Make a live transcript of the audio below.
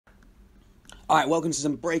Alright, welcome to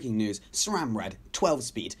some breaking news. SRAM Red,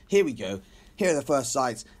 12-speed. Here we go. Here are the first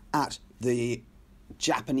sights at the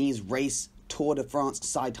Japanese race Tour de France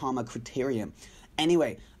Saitama criterium.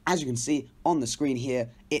 Anyway, as you can see on the screen here,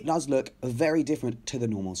 it does look very different to the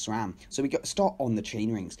normal SRAM. So we got start on the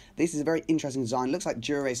chainrings. This is a very interesting design. Looks like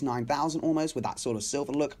Dura-Race 9000 almost, with that sort of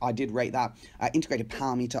silver look. I did rate that. Integrated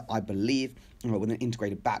power meter, I believe, with an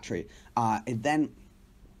integrated battery. And then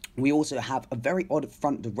we also have a very odd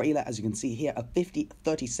front derailleur, as you can see here, a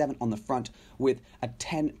 50-37 on the front with a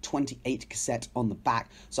 10-28 cassette on the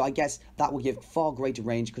back. So I guess that will give far greater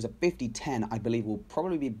range, because a 50-10, I believe, will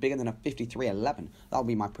probably be bigger than a 53-11. That will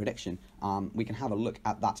be my prediction. We can have a look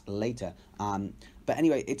at that later. But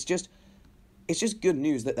anyway, it's just good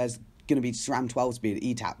news that there's going to be SRAM 12-speed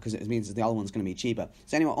ETAP, because it means that the other one's going to be cheaper.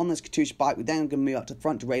 So anyway, on this Katusha bike, we're then going to move up to the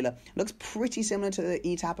front derailleur. It looks pretty similar to the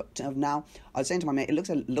ETAP of now. I was saying to my mate, it looks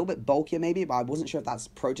a little bit bulkier maybe, but I wasn't sure if that's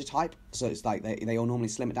prototype, so it's like they all normally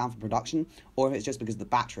slim it down for production, or if it's just because of the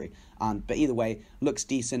battery. But either way, looks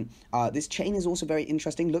decent. This chain is also very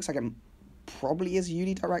interesting. Looks like it probably is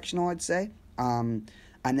unidirectional, I'd say.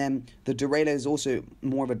 And then the derailleur is also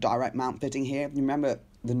more of a direct mount fitting here. You remember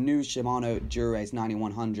the new Shimano Dura-Race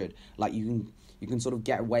 9100, like you can sort of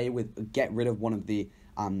get rid of one of the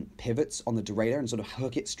pivots on the derailleur and sort of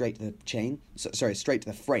hook it straight to the chain, straight to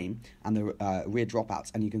the frame and the rear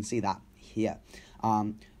dropouts, and you can see that here.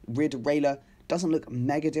 Rear derailleur doesn't look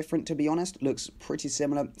mega different, to be honest. Looks pretty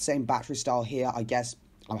similar, same battery style here, I guess.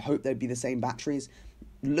 I hope they'd be the same batteries.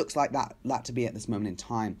 Looks like that to be at this moment in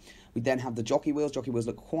time. We then have the jockey wheels. Jockey wheels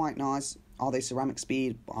look quite nice. Are they ceramic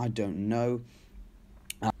speed? I don't know.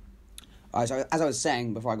 So as I was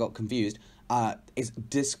saying before I got confused, is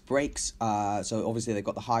disc brakes. So obviously they've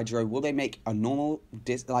got the hydro. Will they make a normal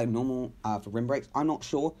disc, like normal for rim brakes? I'm not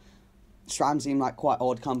sure. SRAM seem like quite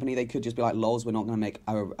odd company. They could just be like, lols, we're not going to make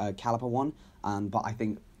a caliper one. But I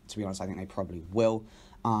think, to be honest, I think they probably will.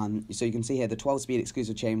 So you can see here the 12-speed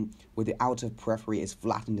exclusive chain with the outer periphery is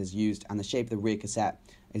flattened as used, and the shape of the rear cassette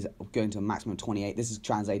is going to a maximum of 28. This is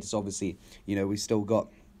translated, so obviously, you know, we've still got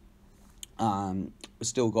a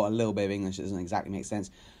little bit of English that doesn't exactly make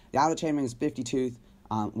sense. The outer chainring is 50 tooth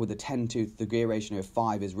with a 10 tooth. The gear ratio of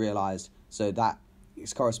 5 is realised, so that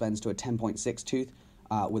corresponds to a 10.6 tooth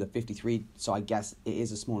with a 53. So I guess it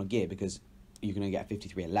is a smaller gear because you're going to get a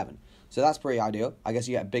 5311. So that's pretty ideal. I guess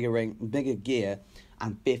you get a bigger ring, bigger gear,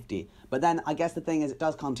 and 50. But then I guess the thing is, it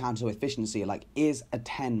does come down to efficiency. Like, is a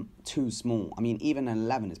 10 too small? I mean, even an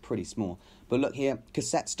 11 is pretty small. But look here,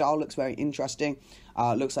 cassette style looks very interesting.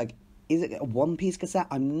 Looks like, is it a one-piece cassette?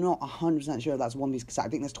 I'm not 100% sure if that's one-piece cassette. I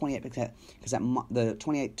think there's 28 cassette. The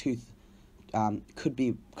 28 tooth could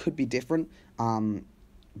be different.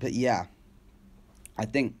 But yeah, I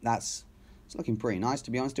think it's looking pretty nice,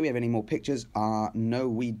 to be honest. Do we have any more pictures? No,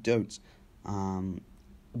 we don't.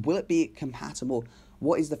 Will it be compatible?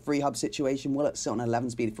 What is the free hub situation? Will it sit on an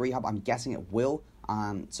 11-speed free hub? I'm guessing it will.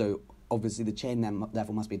 So obviously the chain then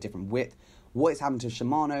therefore must be a different width. What is happening to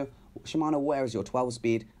Shimano? Shimano, where is your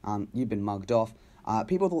 12-speed? You've been mugged off.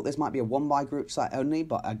 People thought this might be a one-by group site only,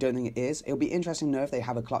 but I don't think it is. It'll be interesting to know if they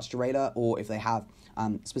have a clutch derailleur, or if they have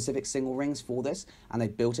specific single rings for this, and they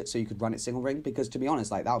built it so you could run it single ring, because to be honest,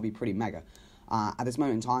 like, that would be pretty mega. At this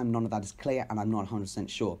moment in time, none of that is clear, and I'm not 100%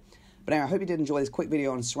 sure. But anyway, I hope you did enjoy this quick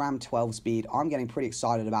video on SRAM 12-speed. I'm getting pretty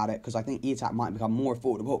excited about it, because I think ETAP might become more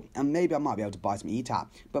affordable, and maybe I might be able to buy some ETAP,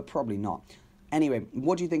 but probably not. Anyway,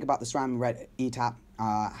 what do you think about the SRAM Red ETAP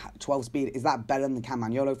 12-speed? Is that better than the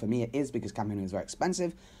Campagnolo? For me, it is, because Campagnolo is very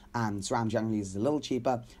expensive, and SRAM generally is a little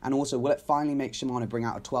cheaper. And also, will it finally make Shimano bring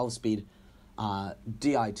out a 12-speed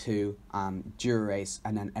Di2 Dura-Race,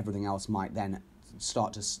 and then everything else might then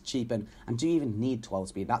start to cheapen? And do you even need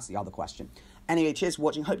 12-speed? That's the other question. Anyway, cheers for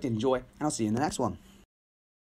watching. Hope you did enjoy, and I'll see you in the next one.